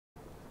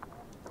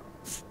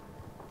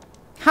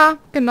Ha,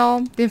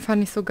 genau. Den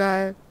fand ich so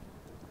geil.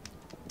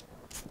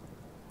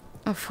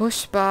 Oh,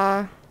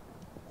 furchtbar.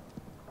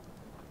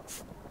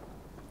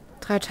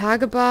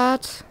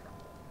 3-Tage-Bart.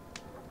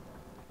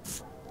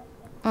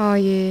 Oh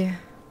je.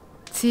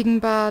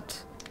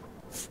 Ziegenbart.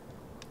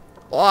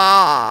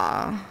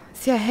 Boah.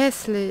 Ist ja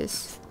hässlich.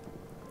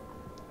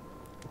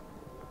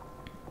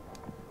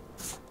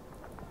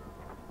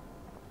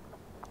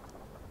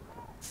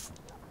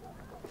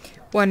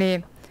 Oh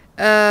nee.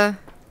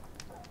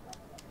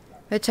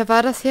 Welcher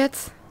war das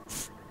jetzt?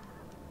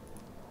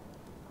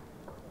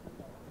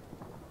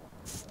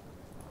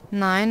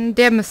 Nein,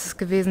 der müsste es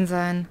gewesen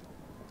sein.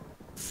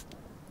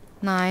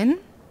 Nein?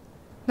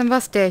 Dann war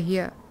es der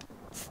hier.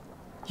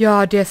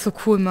 Ja, der ist so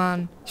cool,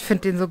 Mann. Ich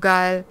finde den so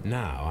geil.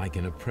 Now I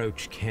can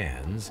approach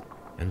Cairns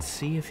and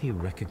see if he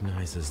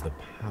recognizes the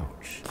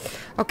pouch.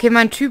 Okay,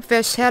 mein Typ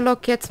wäre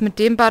Sherlock jetzt mit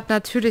dem Bart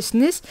natürlich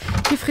nicht.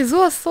 Die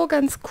Frisur ist so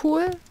ganz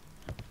cool.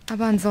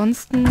 Aber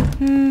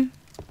ansonsten,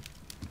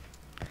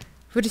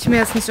 würde ich mir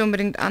das nicht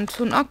unbedingt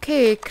antun.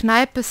 Okay,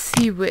 Kneipe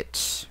Sea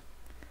Witch.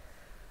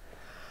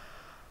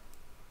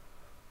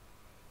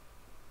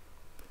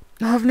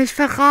 Hoffentlich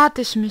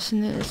verrate ich mich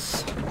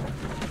nicht.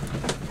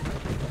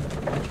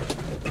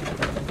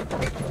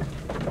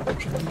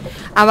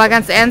 Aber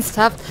ganz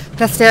ernsthaft,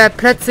 dass der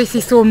plötzlich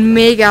sich so ein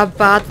mega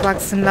Bart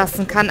wachsen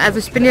lassen kann. Also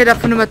ich bin ja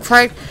davon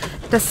überzeugt,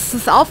 dass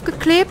es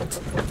aufgeklebt,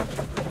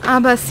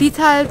 aber es sieht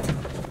halt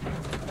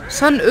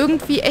schon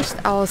irgendwie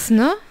echt aus,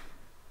 ne?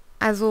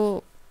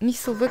 Also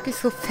nicht so wirklich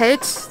so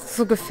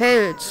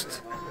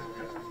gefälscht.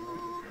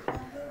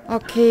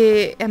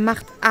 Okay, er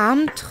macht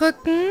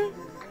Armdrücken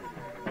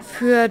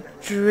für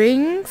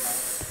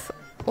Drinks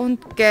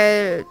und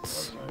Geld.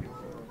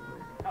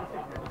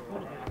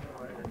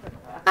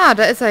 Ah,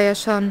 da ist er ja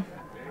schon.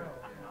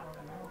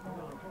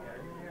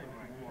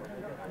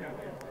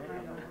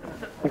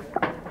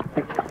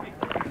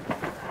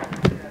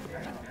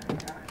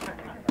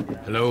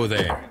 Hello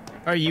there.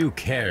 Are you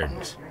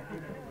Cairns?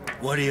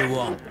 What do you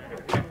want?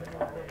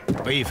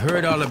 We've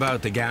heard all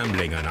about the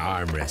gambling on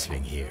arm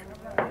wrestling here.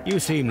 You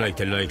seem like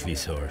the likely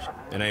sort,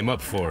 and I'm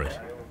up for it.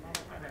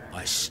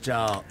 I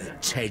start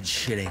at 10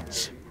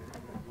 shillings.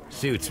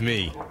 Suits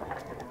me.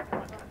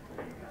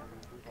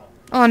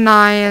 Oh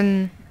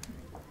nein.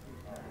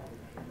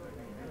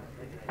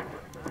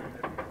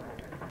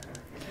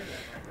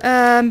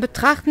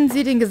 Betrachten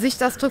Sie den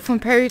Gesichtsausdruck von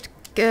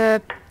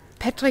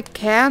Patrick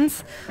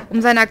Cairns,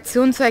 um seine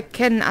Aktionen zu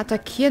erkennen.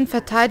 Attackieren,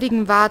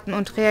 verteidigen, warten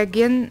und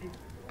reagieren.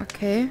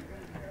 Okay.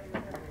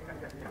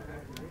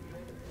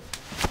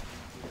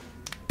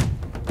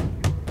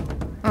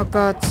 Oh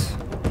Gott.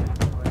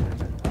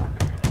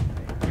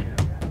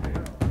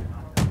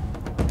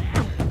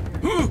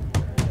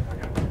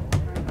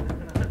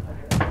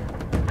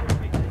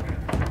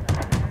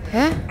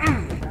 Hä?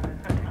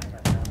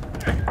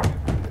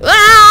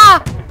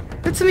 Ah!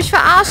 Willst du mich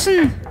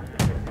verarschen?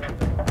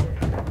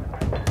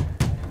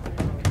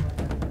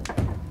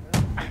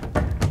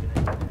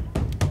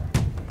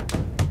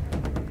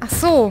 Ach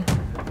so.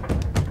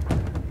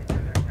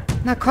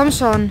 Na komm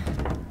schon.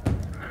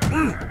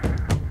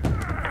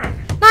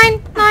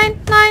 Nein, nein,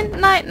 nein,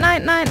 nein,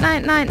 nein, nein,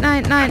 nein, nein,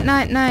 nein, nein,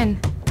 nein, nein.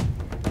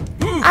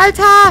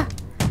 Alter!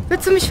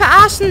 Willst du mich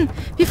verarschen?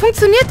 Wie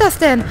funktioniert das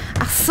denn?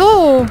 Ach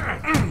so.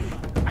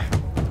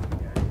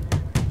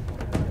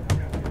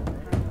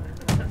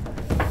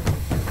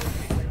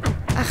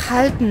 Ach,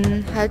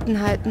 halten.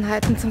 Halten, halten,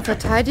 halten zum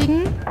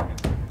Verteidigen.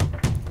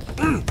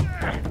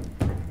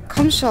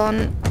 Komm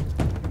schon.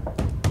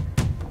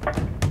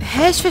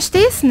 Hä, ich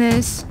versteh's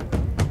nicht.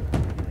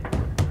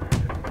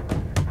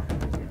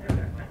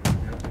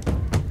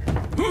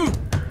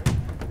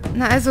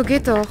 Na, also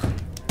geht doch.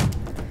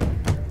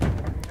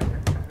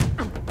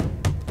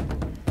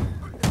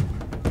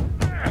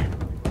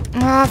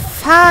 Oh,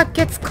 fuck,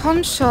 jetzt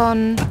komm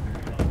schon.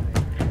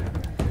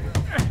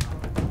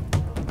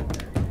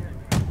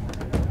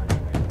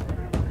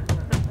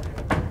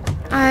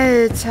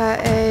 Alter,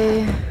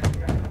 ey.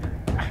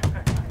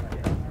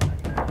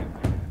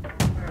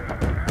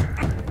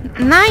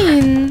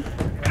 Nein.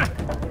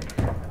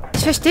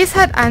 Ich versteh's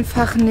halt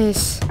einfach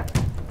nicht.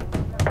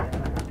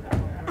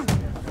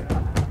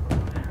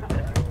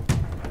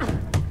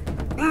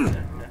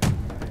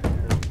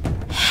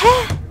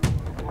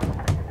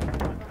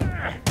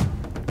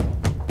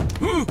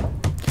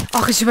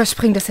 Ach, ich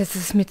überspringe das jetzt.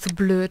 Das ist mir zu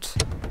blöd.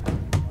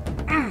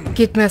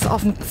 Geht mir das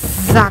auf den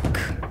Sack.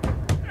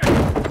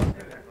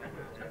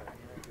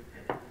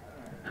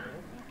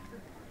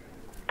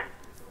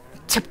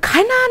 Ich habe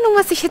keine Ahnung,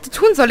 was ich hätte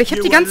tun soll. Ich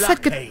habe die ganze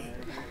Zeit I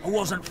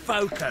wasn't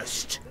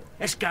focused.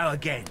 Let's go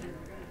again.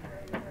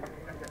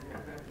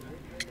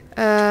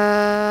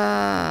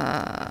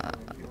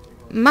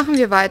 Machen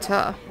wir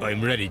weiter.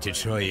 I'm ready to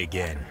try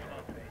again.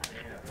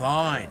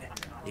 Fine.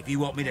 If you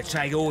want me to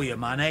take all your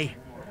money,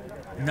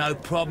 no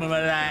problem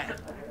with that.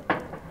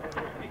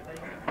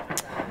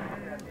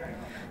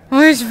 Oh,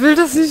 ich will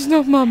das nicht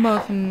nochmal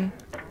machen.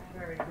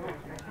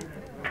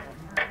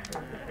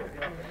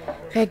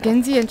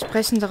 Reagieren Sie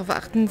entsprechend, darauf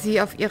achten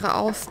Sie auf Ihre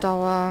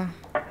Ausdauer.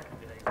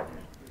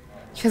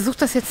 Ich versuche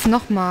das jetzt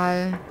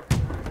nochmal.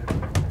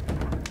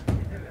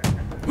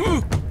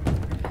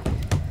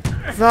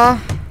 So.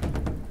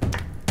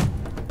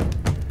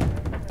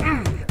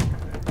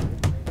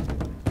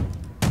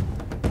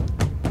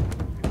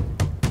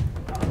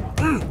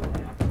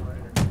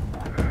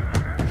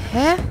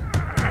 Hä?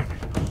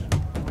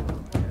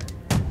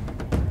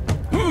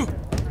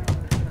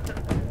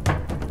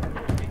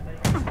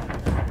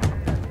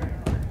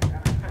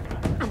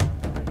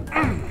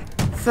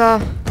 So.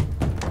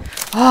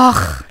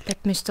 Och,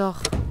 leck mich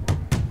doch.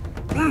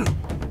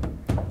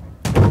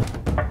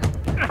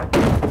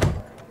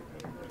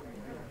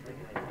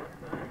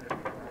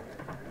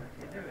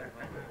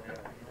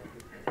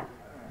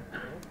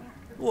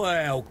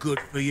 Well, good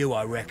for you,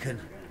 I reckon.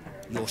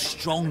 You're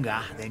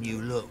stronger than you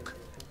look.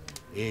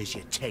 Here's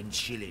your 10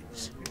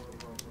 shillings.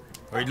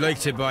 I'd like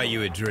to buy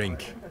you a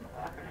drink.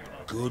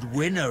 Good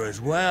winner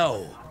as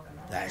well.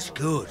 That's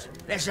good.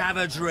 Let's have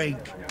a drink.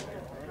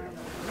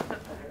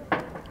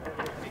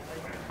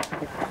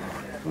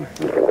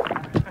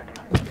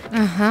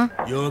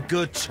 You're a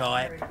good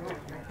type.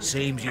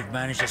 Seems you've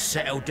managed to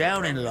settle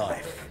down in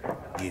life.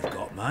 You've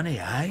got money,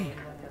 eh?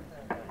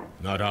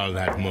 Not all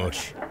that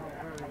much.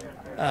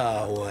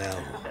 Oh,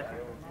 well.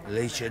 At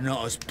least you're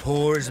not as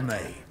poor as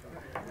me.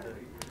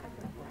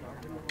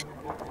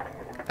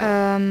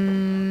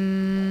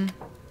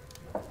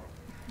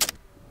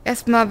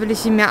 Erstmal will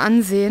ich ihn mir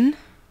ansehen.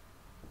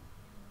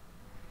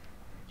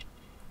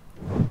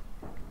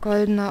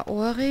 Goldener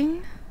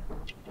Ohrring.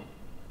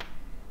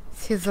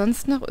 Ist hier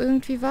sonst noch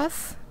irgendwie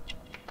was?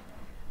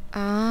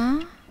 Ah.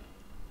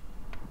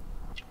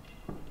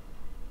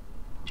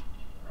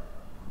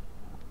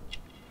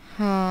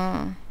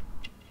 Ha.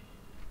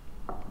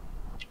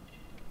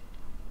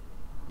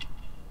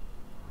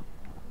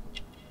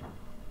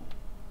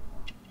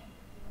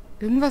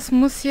 Irgendwas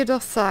muss hier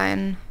doch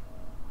sein.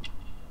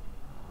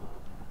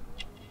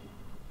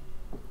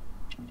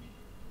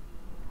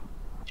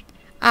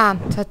 Ah,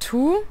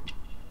 Tattoo.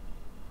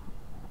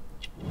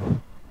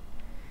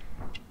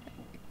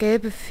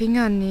 Gelbe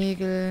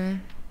Fingernägel.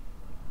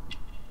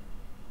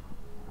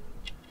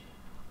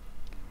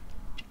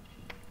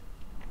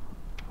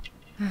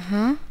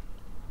 Aha.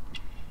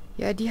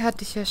 Ja, die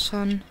hatte ich ja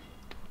schon.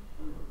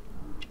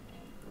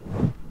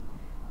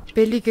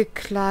 Billige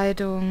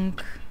Kleidung.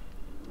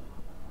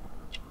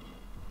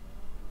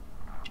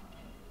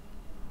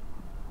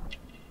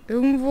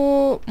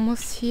 Irgendwo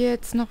muss hier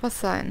jetzt noch was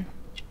sein.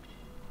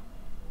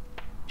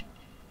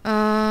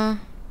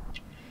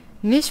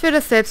 Nee, ich will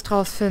das selbst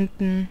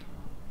rausfinden.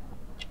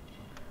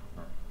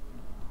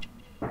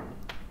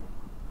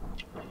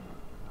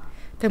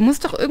 Da muss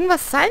doch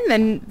irgendwas sein,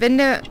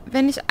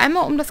 wenn ich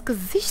einmal um das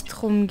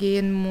Gesicht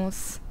rumgehen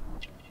muss.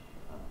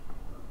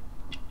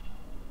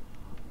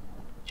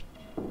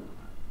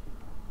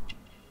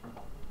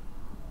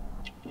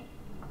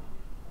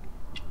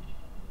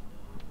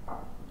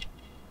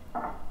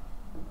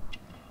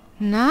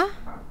 Na?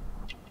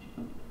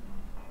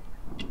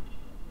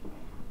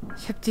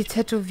 Ich habe die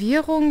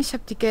Tätowierung, ich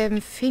habe die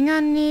gelben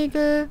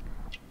Fingernägel.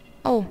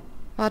 Oh,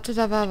 warte,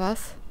 da war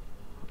was.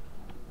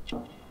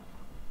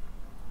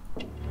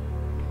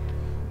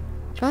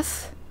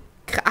 Was?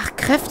 Ach,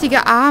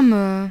 kräftige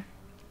Arme.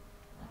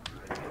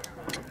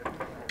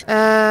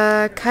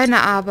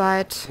 Keine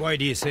Arbeit. Why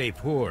do you say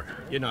poor?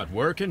 You're not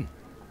working?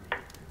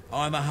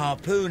 I'm a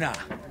harpooner.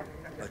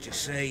 But you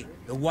see,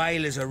 the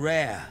whalers are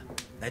rare.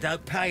 They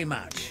don't pay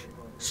much.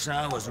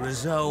 So, as a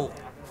result,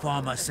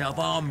 find myself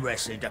arm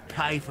wrestling to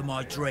pay for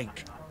my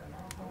drink.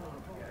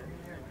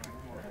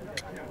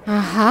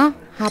 Aha,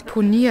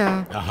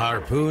 Harpunier. A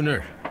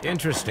harpooner.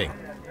 Interesting.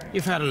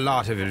 You've had a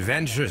lot of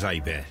adventures, I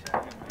bet.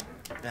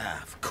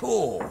 Of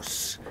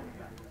course.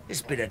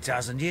 It's been a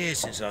dozen years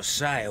since I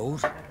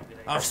sailed.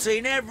 I've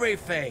seen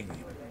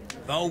everything.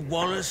 Old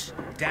Wallace,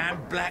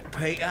 damn Black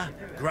Peter,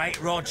 Great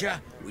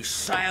Roger. We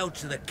sailed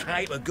to the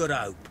Cape of Good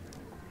Hope.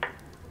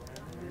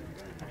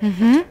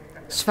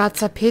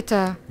 Schwarzer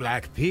Peter.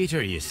 Black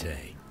Peter, you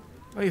say?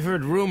 I've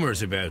heard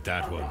rumors about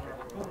that one.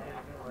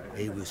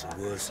 He was the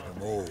worst of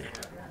them all.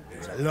 He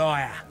was a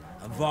liar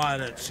and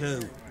violent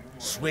too.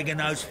 Swinging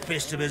those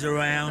fists of his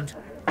around.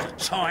 A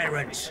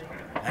tyrant.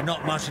 And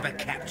not much of a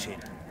captain.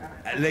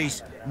 At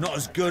least, not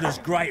as good as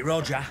Great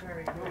Roger.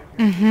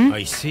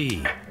 I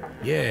see.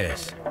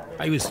 Yes.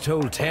 I was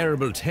told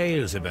terrible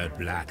tales about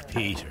Black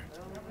Peter.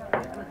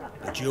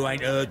 But you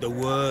ain't heard the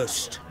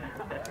worst.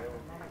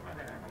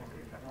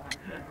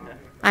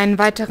 Einen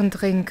weiteren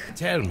Drink.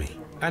 Tell me,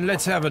 and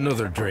let's have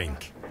another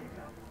drink.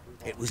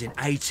 It was in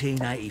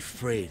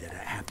 1883 that it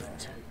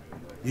happened.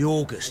 The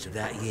August of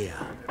that year.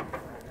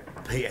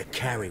 Peter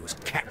Carey was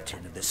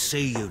captain of the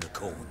Sea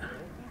Unicorn,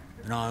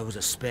 and I was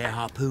a spare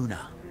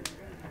harpooner.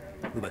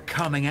 We were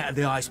coming out of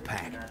the ice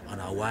pack on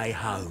our way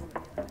home.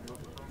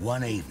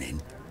 One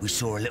evening, we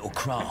saw a little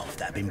craft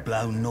that had been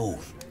blown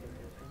north.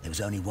 There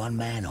was only one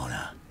man on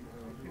her,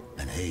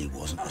 and he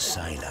wasn't a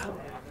sailor.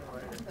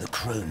 The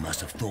crew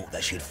must have thought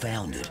that she had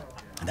foundered,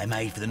 and they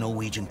made for the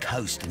Norwegian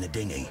coast in the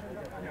dinghy.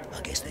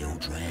 I guess they all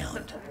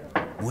drowned.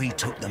 We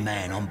took the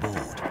man on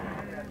board.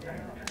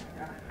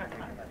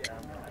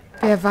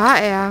 Wer war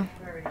er?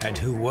 And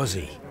who was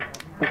he?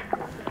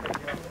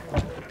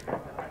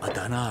 I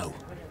don't know.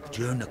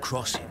 During the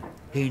crossing,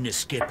 he and the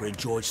skipper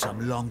enjoyed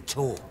some long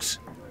talks.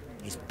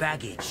 His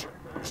baggage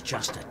was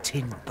just a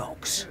tin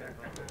box.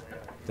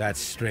 That's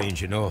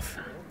strange enough.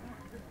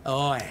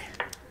 Aye.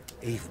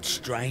 Even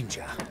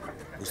stranger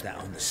was that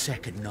on the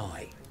second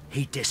night,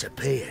 he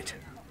disappeared.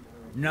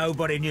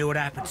 Nobody knew what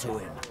happened to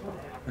him.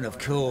 And of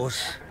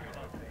course,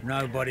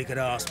 nobody could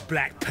ask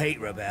Black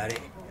Peter about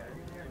it.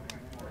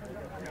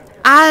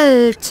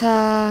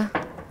 Alter!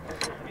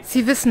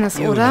 Sie wissen es,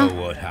 You oder?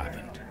 know what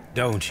happened,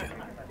 don't you?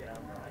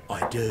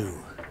 I do.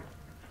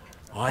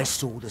 I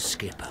saw the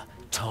skipper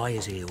tie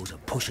his heels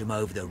and push him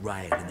over the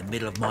rail in the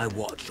middle of my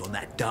watch on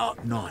that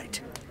dark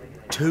night.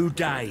 2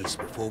 days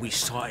before we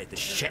sighted the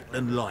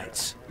Shetland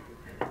lights.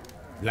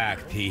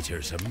 Black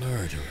Peter's a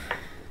murderer.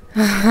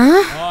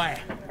 Aye.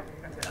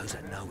 Those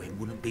that know him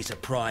wouldn't be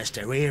surprised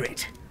to hear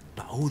it.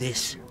 But all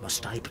this must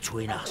stay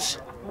between us.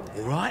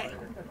 All right?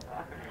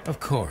 Of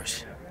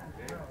course.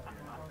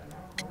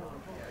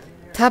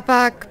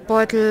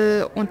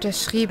 Tabakbeutel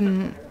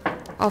unterschrieben.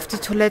 Auf die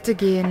Toilette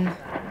gehen.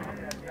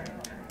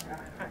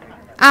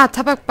 Ah,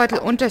 Tabakbeutel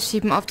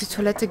unterschieben, auf die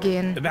Toilette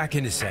gehen. Back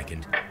in a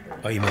second.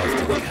 I'm off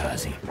to the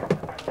Kazi.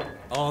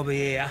 I'll be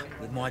here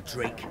with my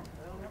drink.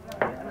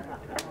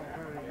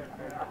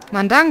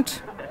 Man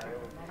dankt.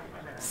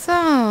 So.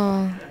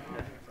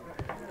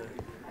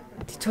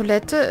 Die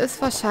Toilette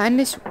ist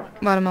wahrscheinlich...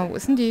 Warte mal, wo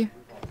ist denn die?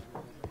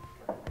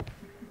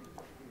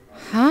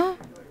 Ha?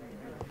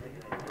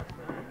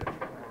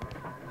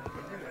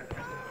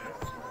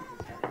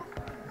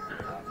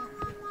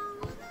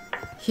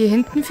 Hier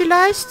hinten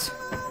vielleicht?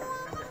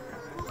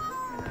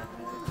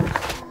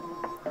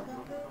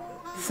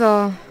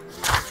 So.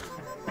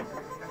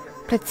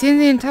 Platzieren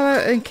Sie den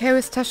Tabak in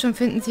Carries Tasche und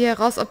finden Sie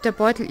heraus, ob der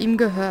Beutel ihm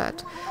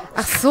gehört.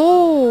 Ach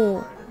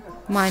so,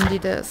 meinen die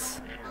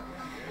das.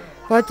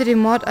 Wollte den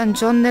Mord an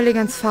John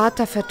Nelligans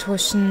Vater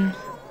vertuschen.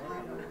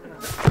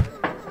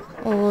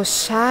 Oh,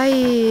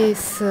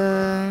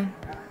 scheiße.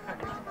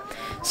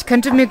 Ich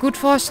könnte mir gut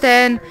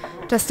vorstellen,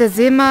 dass der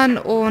Seemann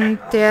und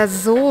der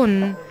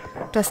Sohn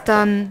das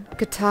dann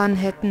getan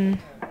hätten.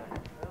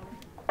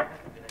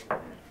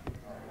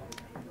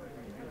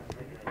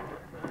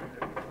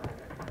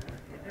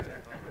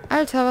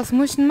 Alter, was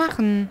muss ich denn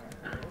machen?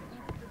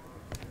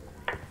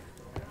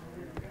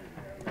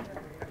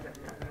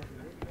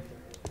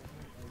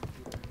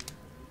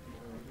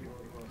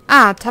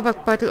 Ah,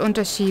 Tabakbeutel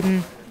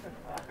unterschieben.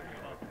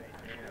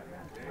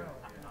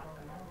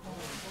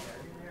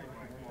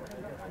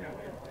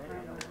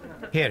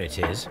 Here it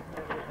is.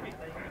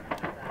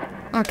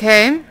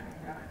 Okay.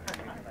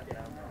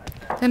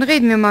 Dann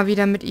reden wir mal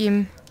wieder mit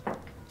ihm.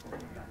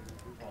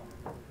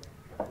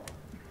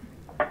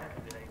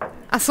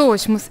 Ach so,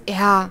 ich muss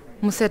ja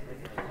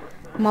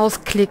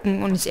Maus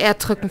klicken und nicht R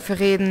drücken für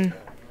reden.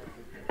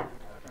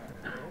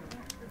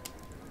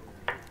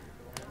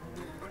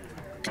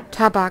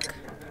 Tabak.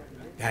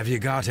 Have you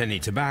got any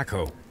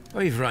tobacco?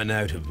 I've run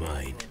out of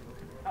mine.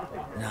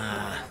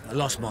 Nah, I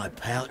lost my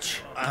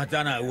pouch. I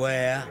don't know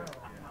where.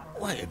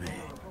 Wait a minute.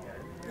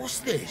 What's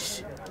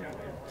this?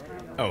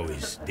 Oh,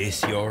 is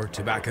this your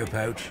tobacco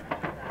pouch?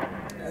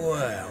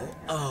 Well,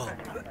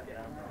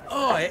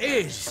 it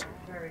is.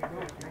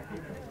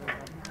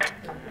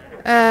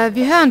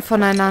 Wir hören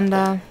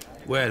voneinander.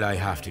 Well, I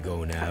have to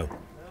go now.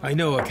 I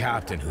know a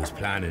captain who's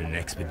planning an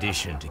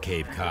expedition to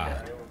Cape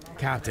Cod.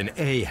 Captain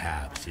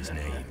Ahab's his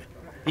name.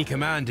 He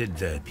commanded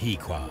the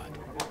Pequod.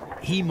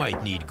 He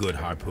might need good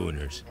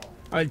harpooners.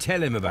 I'll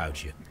tell him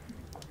about you.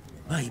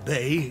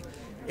 Maybe.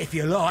 If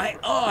you like,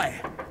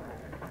 aye.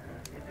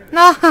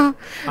 Na, I'm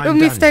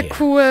irgendwie ist der done here.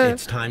 cool.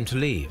 It's time to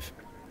leave.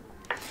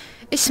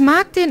 Ich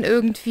mag den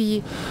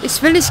irgendwie.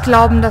 Ich will nicht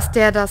glauben, dass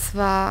der das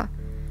war.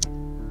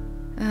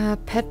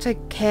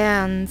 Patrick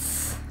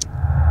Cairns.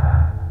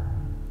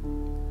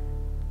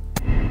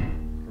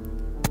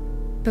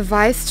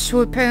 Beweist,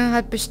 Schulpen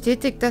hat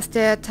bestätigt, dass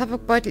der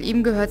Tabakbeutel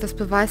ihm gehört. Das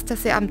beweist,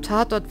 dass er am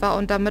Tatort war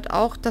und damit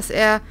auch, dass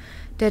er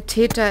der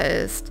Täter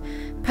ist.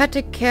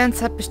 Patrick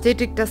Cairns hat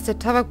bestätigt, dass der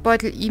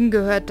Tabakbeutel ihm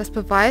gehört. Das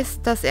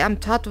beweist, dass er am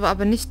Tatort war,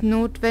 aber nicht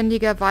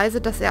notwendigerweise,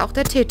 dass er auch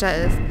der Täter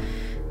ist.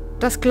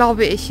 Das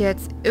glaube ich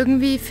jetzt.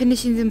 Irgendwie finde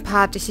ich ihn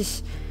sympathisch.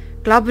 Ich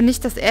glaube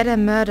nicht, dass er der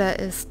Mörder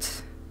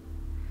ist.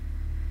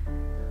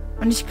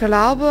 Und ich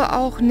glaube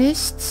auch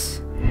nicht,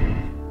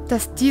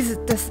 dass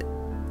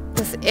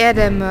er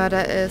der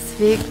Mörder ist.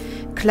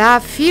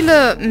 Klar,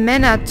 viele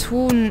Männer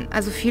tun,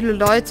 also viele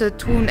Leute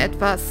tun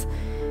etwas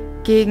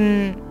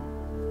gegen...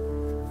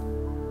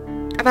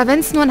 Aber wenn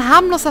es nur ein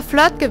harmloser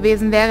Flirt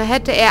gewesen wäre,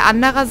 hätte er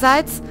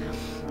andererseits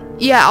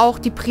ihr auch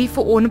die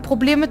Briefe ohne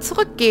Probleme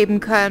zurückgeben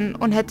können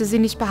und hätte sie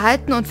nicht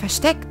behalten und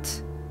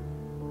versteckt.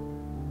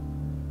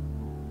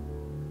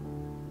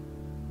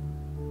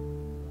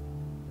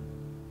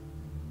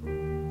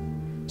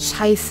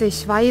 Scheiße,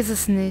 ich weiß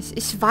es nicht.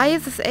 Ich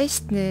weiß es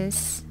echt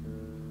nicht.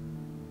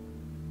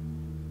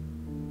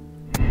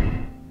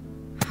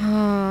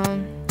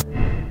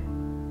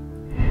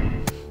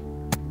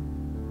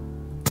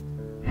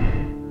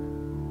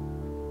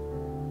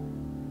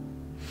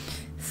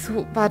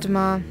 So, warte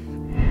mal.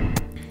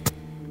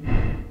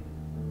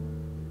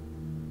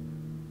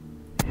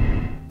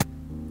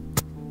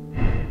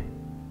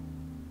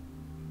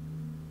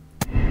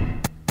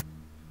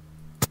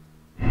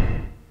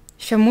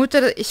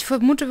 Ich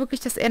vermute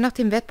wirklich, dass er nach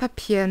den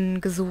Wertpapieren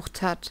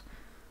gesucht hat.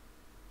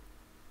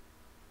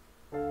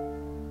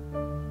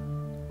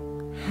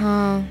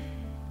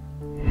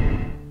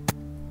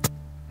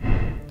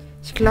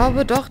 Ich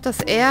glaube doch, dass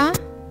er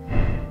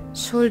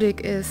schuldig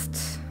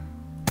ist.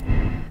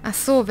 Ach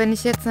so, wenn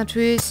ich jetzt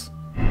natürlich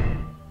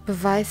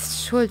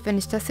Beweis Schuld, wenn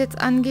ich das jetzt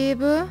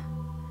angebe.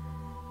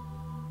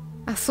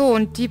 Ach so,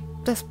 und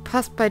das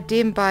passt bei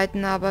den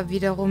beiden aber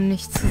wiederum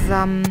nicht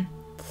zusammen.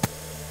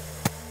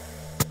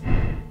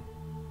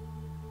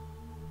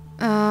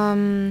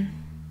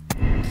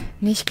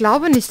 Nee, ich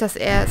glaube nicht, dass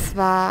er es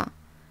war.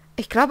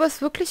 Ich glaube es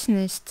wirklich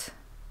nicht.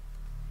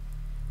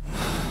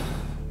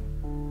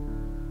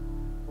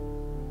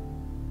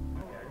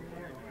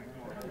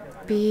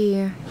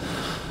 B.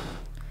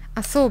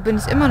 Ach so, bin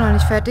ich immer noch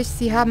nicht fertig.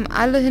 Sie haben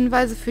alle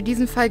Hinweise für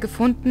diesen Fall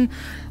gefunden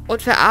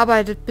und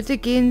verarbeitet. Bitte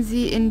gehen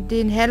Sie in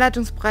den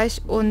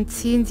Herleitungsbereich und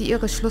ziehen Sie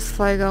Ihre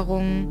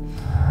Schlussfolgerungen.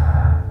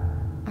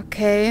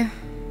 Okay.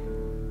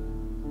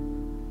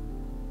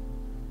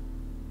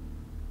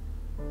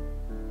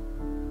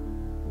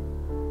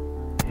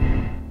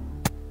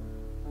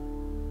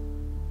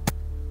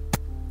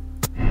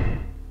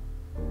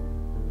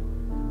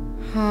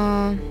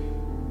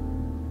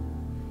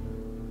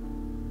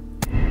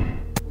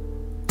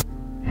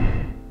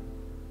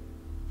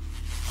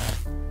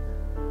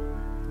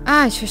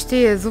 Ah, ich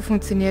verstehe. So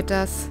funktioniert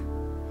das.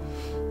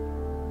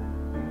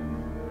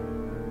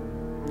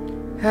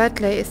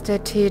 Hurtley ist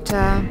der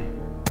Täter.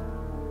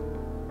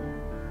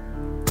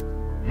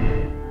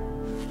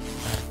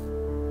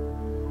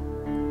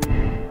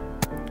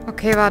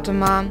 Okay, warte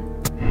mal.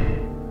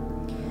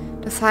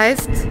 Das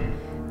heißt,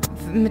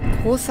 mit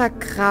großer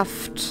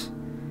Kraft.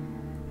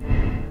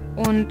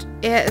 Und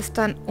er ist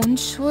dann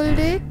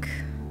unschuldig.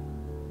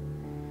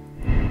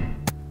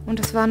 Und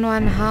es war nur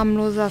ein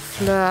harmloser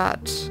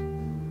Flirt.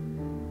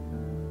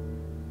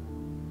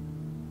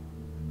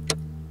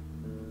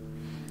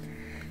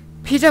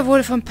 Peter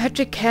wurde von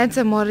Patrick Cairns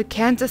ermordet.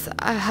 Cairns ist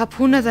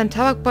Harpune, sein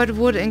Tabakbeutel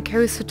wurde in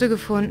Carries Hütte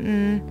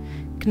gefunden.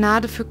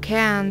 Gnade für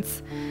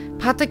Cairns.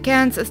 Patrick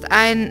Cairns ist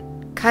ein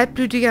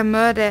kaltblütiger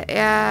Mörder.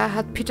 Er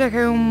hat Peter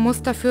Carey und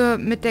muss dafür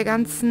mit der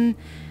ganzen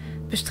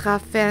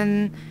bestraft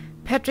werden.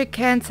 Patrick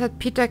Cairns hat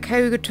Peter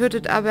Carey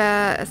getötet,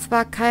 aber es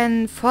war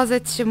kein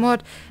vorsätzlicher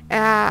Mord.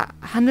 Er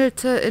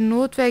handelte in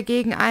Notwehr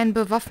gegen einen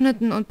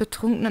bewaffneten und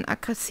betrunkenen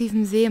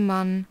aggressiven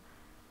Seemann.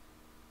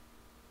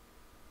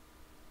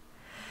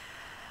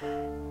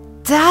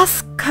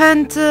 Das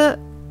könnte...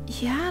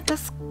 Ja,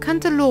 das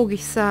könnte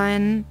logisch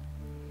sein.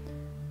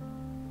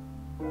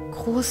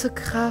 Große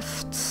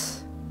Kraft.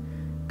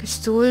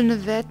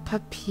 Gestohlene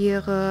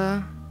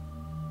Wertpapiere.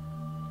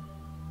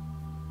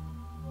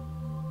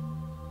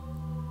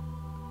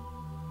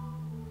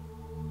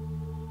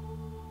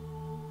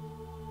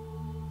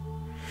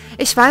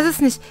 Ich weiß es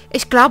nicht.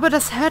 Ich glaube,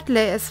 dass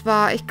Hurtley es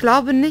war. Ich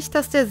glaube nicht,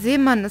 dass der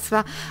Seemann es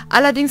war.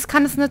 Allerdings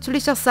kann es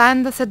natürlich auch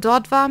sein, dass er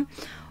dort war,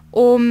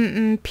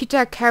 um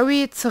Peter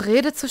Carey zur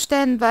Rede zu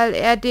stellen, weil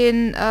er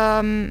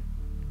den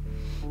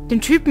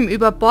Typen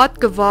über Bord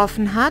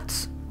geworfen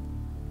hat.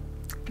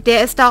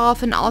 Der ist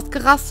daraufhin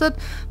ausgerastet,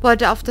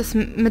 wollte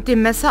mit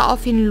dem Messer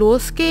auf ihn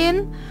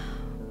losgehen.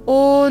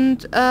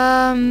 Und,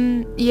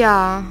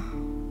 ja.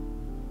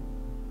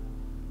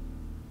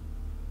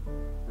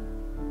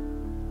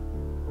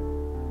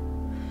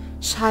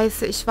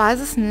 Scheiße, ich weiß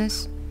es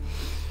nicht.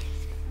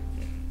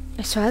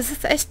 Ich weiß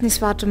es echt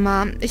nicht. Warte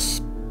mal.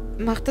 Ich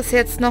mache das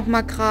jetzt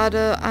nochmal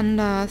gerade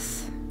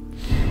anders.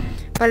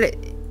 Weil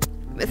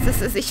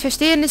ich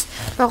verstehe nicht,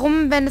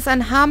 warum, wenn es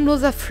ein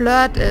harmloser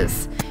Flirt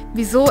ist,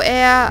 wieso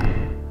er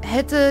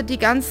hätte die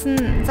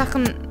ganzen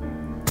Sachen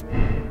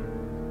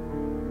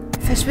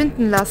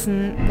verschwinden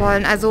lassen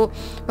wollen. Also,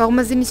 warum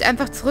er sie nicht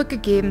einfach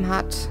zurückgegeben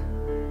hat.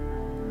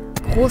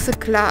 Große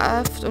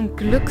Kraft und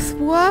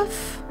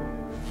Glückswurf.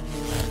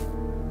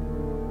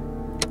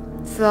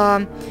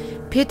 So,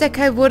 Peter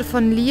Carey wurde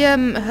von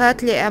Liam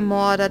Hurtley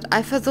ermordet.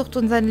 Eifersucht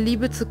und seine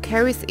Liebe zu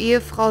Carys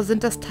Ehefrau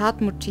sind das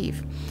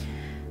Tatmotiv.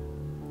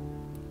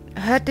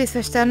 Hurtleys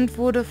Verstand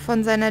wurde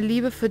von seiner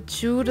Liebe für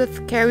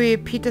Judith Carey,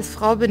 Peters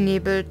Frau,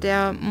 benebelt.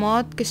 Der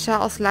Mord geschah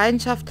aus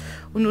Leidenschaft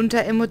und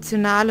unter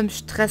emotionalem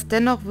Stress.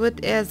 Dennoch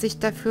wird er sich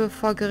dafür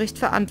vor Gericht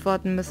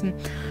verantworten müssen.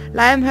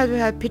 Liam Hurtley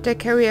hat Peter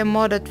Carey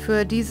ermordet.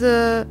 Für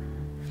diese...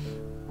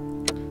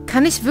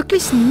 Kann ich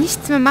wirklich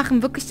nichts mehr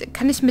machen? Wirklich,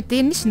 kann ich mit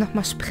denen nicht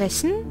nochmal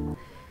sprechen?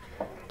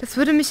 Das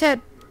würde mich ja...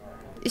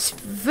 Ich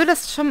würde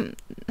das schon...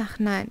 Ach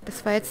nein,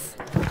 das war jetzt...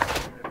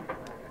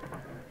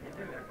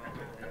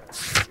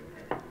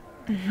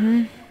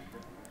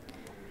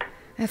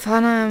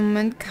 Erfahrener im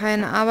Moment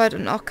keine Arbeit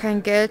und auch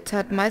kein Geld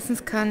hat.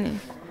 Meistens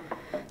kann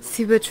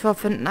Seabridge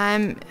vorfinden.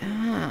 Einem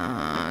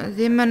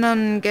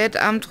Seemännern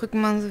Geldarm drücken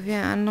man so wie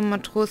andere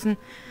Matrosen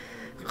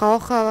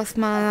Raucher, was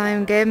man an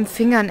seinen gelben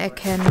Fingern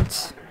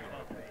erkennt.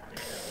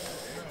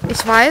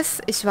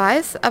 Ich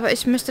weiß, aber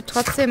ich möchte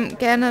trotzdem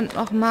gerne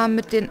nochmal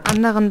mit den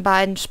anderen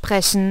beiden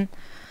sprechen.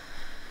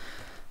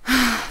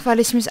 Weil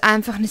ich mich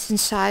einfach nicht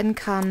entscheiden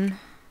kann.